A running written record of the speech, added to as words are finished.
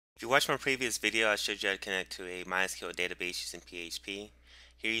If you watched my previous video, I showed you how to connect to a MySQL database using PHP.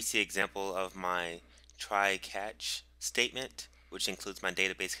 Here you see an example of my try-catch statement, which includes my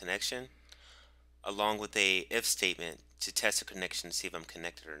database connection, along with a if statement to test the connection to see if I'm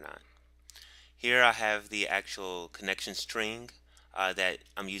connected or not. Here I have the actual connection string that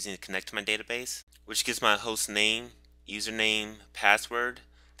I'm using to connect to my database, which gives my host name, username, password,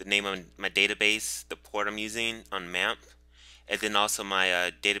 the name of my database, the port I'm using on MAMP, and then also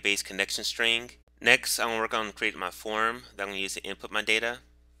my database connection string. Next, I'm going to work on creating my form that I'm going to use to input my data.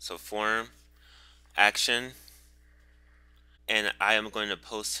 So form, action, and I am going to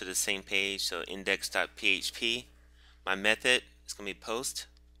post to the same page, so index.php. My method is going to be post,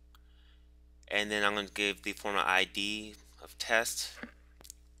 and then I'm going to give the form an ID of test,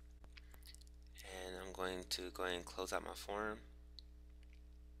 and I'm going to go ahead and close out my form.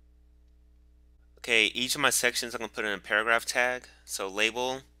 Okay, each of my sections I'm going to put in a paragraph tag. So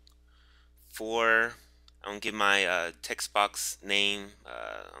label for, I'm going to give my text box name,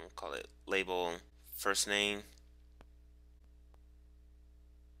 I'm going to call it label first name.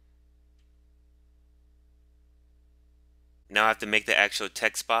 Now I have to make the actual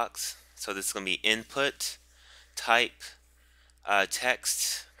text box. So this is going to be input, type,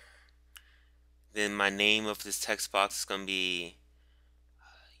 text. Then my name of this text box is going to be,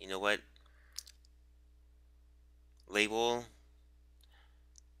 you know what, label.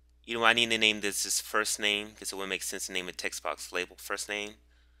 You know, I need to name this as first name because it wouldn't make sense to name a text box label first name.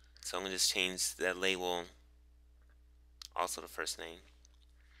 So I'm going to just change that label also to first name.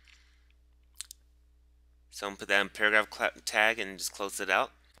 So I'm going to put that in paragraph tag and just close it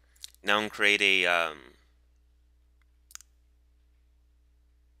out. Now I'm going to create a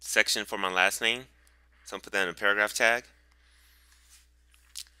section for my last name. So I'm going to put that in a paragraph tag.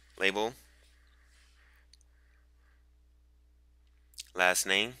 Label, last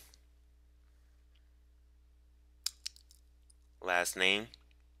name, last name,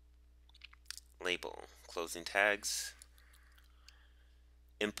 label, closing tags,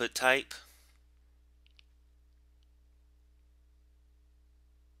 input type,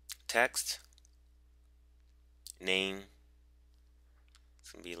 text, name,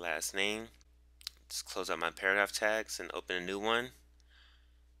 it's going to be last name. Just close out my paragraph tags and open a new one.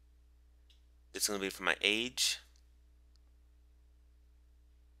 This is going to be for my age.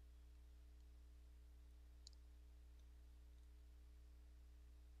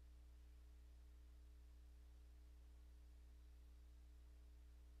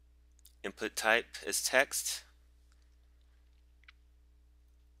 Input type is text.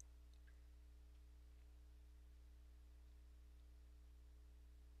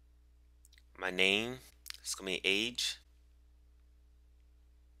 My name is going to be age.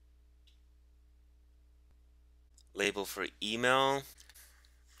 Label for email,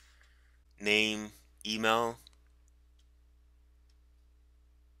 name, email.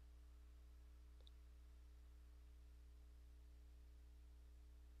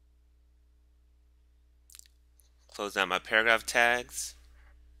 Close out my paragraph tags.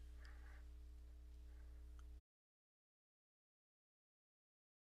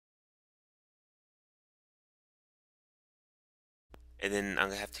 And then I'm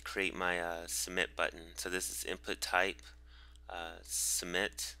going to have to create my submit button. So this is input type,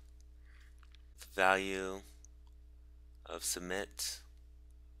 submit, value of submit.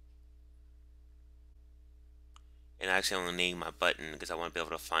 And actually I'm going to name my button because I want to be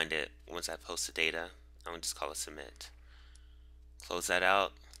able to find it once I post the data. I'm going to just call it submit. Close that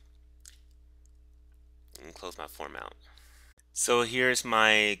out and close my form out. So here's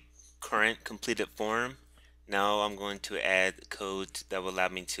my current completed form. Now I'm going to add code that will allow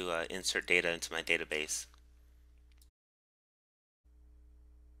me to insert data into my database.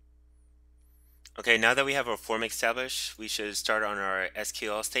 Okay, now that we have our form established, we should start on our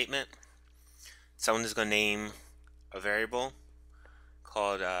SQL statement. So I'm just going to name a variable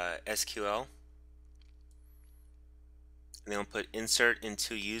called SQL. And then I'll put insert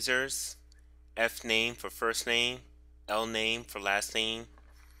into users, F name for first name, L name for last name,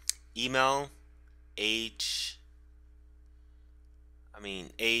 email, age,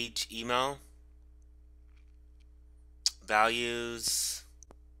 email, values.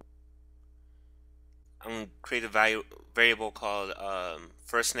 I'm going to create a variable called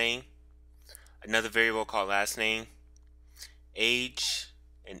first name, another variable called last name, age,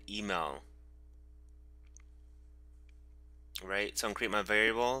 and email. Right, so I'm going to create my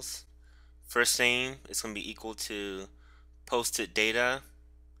variables. First name is going to be equal to posted data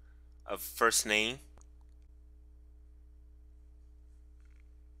of first name.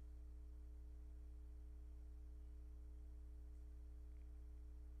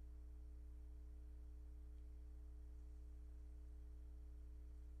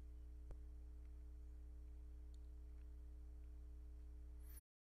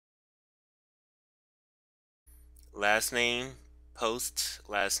 last name, post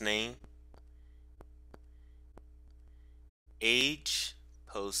last name, age,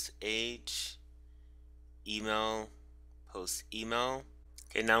 post age, email, post email.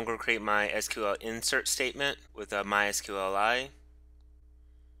 Okay, now I'm going to create my SQL insert statement with a MySQLi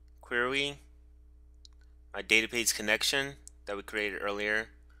query, my database connection that we created earlier.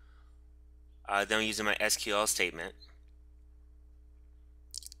 Then I'm using my SQL statement.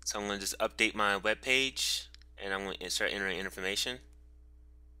 So I'm going to just update my web page and I'm going to start entering information.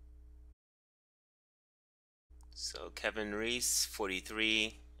 So Kevin Reese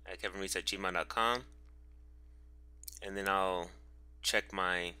 43 at kevinreese@gmail.com, and then I'll check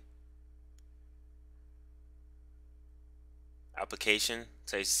my application.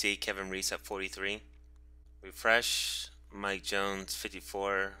 So you see Kevin Reese at 43. Refresh. Mike Jones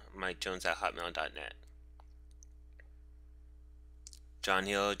 54. Mike Jones at hotmail.net. John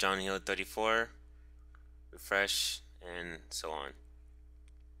Hill 34. Refresh, and so on.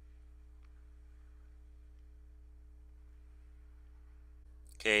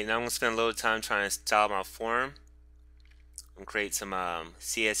 Okay, now I'm going to spend a little time trying to style my form and create some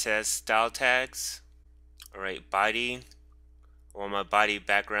CSS style tags. Alright, body. I want my body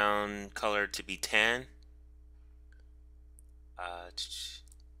background color to be tan.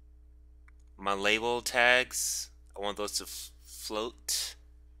 My label tags, I want those to float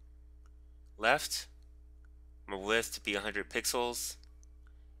left. My width to be 100 pixels.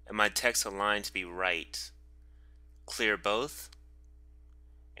 And my text align to be right. Clear both.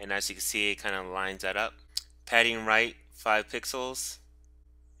 And as you can see, it kind of lines that up. Padding right 5 pixels.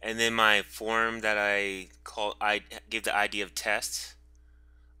 And then my form that I give the ID of test.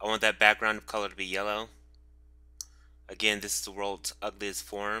 I want that background color to be yellow. Again, this is the world's ugliest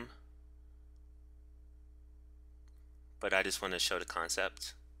form, but I just want to show the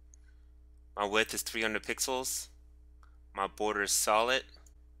concept. My width is 300 pixels. My border is solid.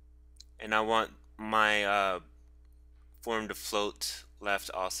 And I want my form to float left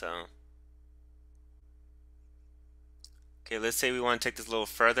also. Okay, let's say we want to take this a little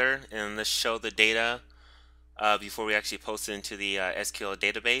further and let's show the data before we actually post it into the SQL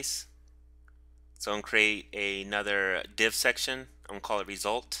database. So I'm going to create another div section. I'm going to call it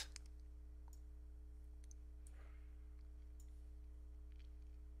result.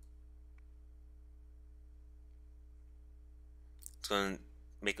 It's going to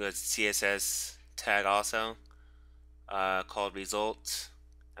make a CSS tag also called result.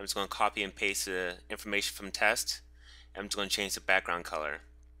 I'm just going to copy and paste the information from test. I'm just going to change the background color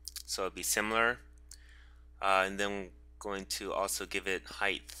so it'll be similar, and then I'm going to also give it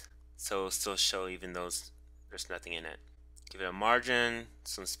height so it'll still show even though there's nothing in it. Give it a margin,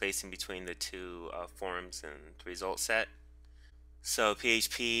 some spacing between the two forms and the result set. So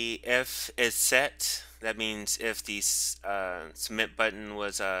PHP if is set, that means if the submit button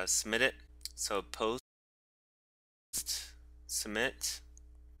was submitted. So post submit.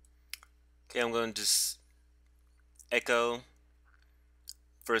 Okay, I'm going to just echo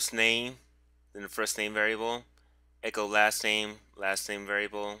first name, then the first name variable, echo last name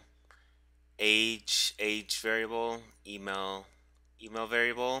variable, age variable, email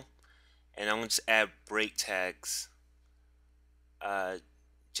variable, and I'm going to just add break tags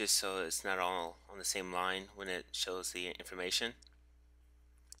just so it's not all on the same line when it shows the information.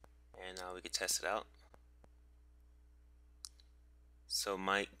 And we can test it out. So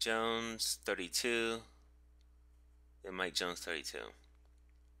Mike Jones 32, then Mike Jones 32.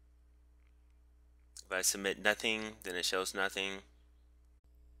 If I submit nothing, then it shows nothing.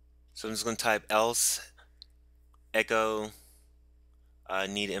 So I'm just going to type else echo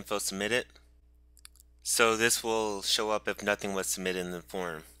need info submitted. So this will show up if nothing was submitted in the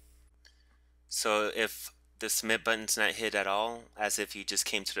form. So if the submit button's not hit at all, as if you just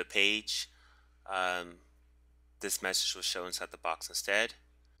came to the page, this message will show inside the box instead.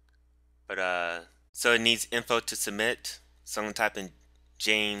 But so it needs info to submit. So I'm going to type in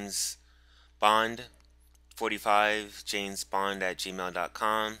James Bond 45,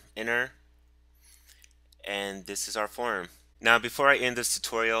 jamesbond@gmail.com, enter, and this is our form. Now before I end this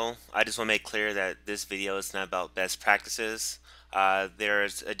tutorial, I just want to make clear that this video is not about best practices.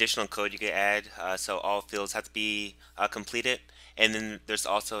 There's additional code you can add, so all fields have to be completed, and then there's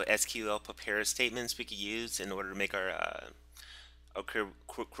also SQL prepare statements we could use in order to make our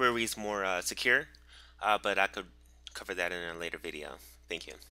queries more secure, but I could cover that in a later video. Thank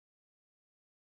you.